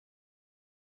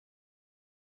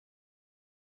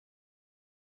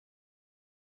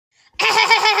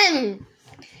I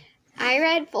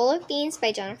read Full of Beans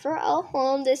by Jennifer L.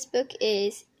 Holm. This book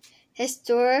is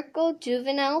historical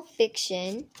juvenile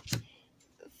fiction.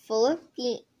 Full of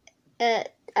beans.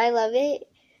 I love it.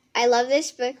 I love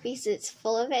this book because it's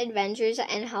full of adventures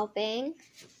and helping.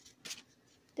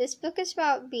 This book is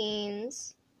about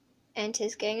Beans and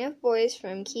his gang of boys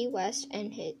from Key West,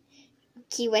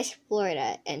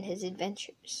 Florida, and his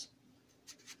adventures.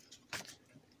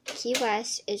 Key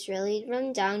West is really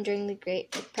run down during the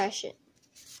Great Depression.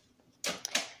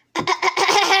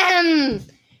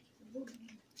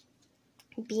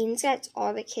 Beans gets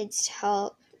all the kids to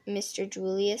help Mr.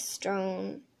 Julius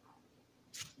Stone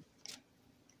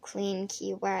clean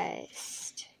Key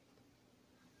West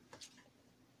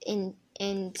and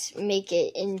make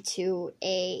it into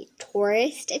a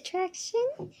tourist attraction.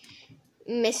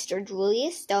 Mr.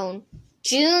 Julius Stone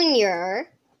Jr.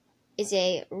 is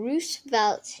a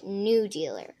Roosevelt New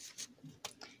Dealer.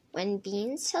 When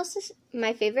Beans tells us,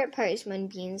 my favorite part is when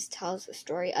Beans tells the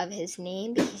story of his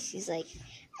name, because he's like,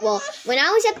 well, when I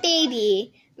was a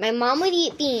baby, my mom would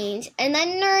eat beans and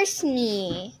then nurse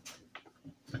me.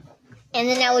 And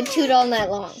then I would toot all night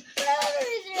long.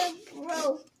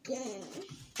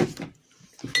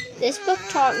 This book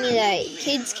taught me that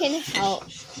kids can help.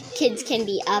 Kids can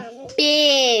be a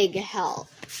big help.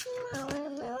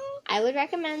 I would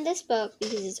recommend this book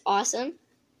because it's awesome,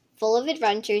 full of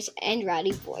adventures and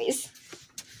rowdy boys.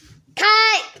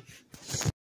 Cut!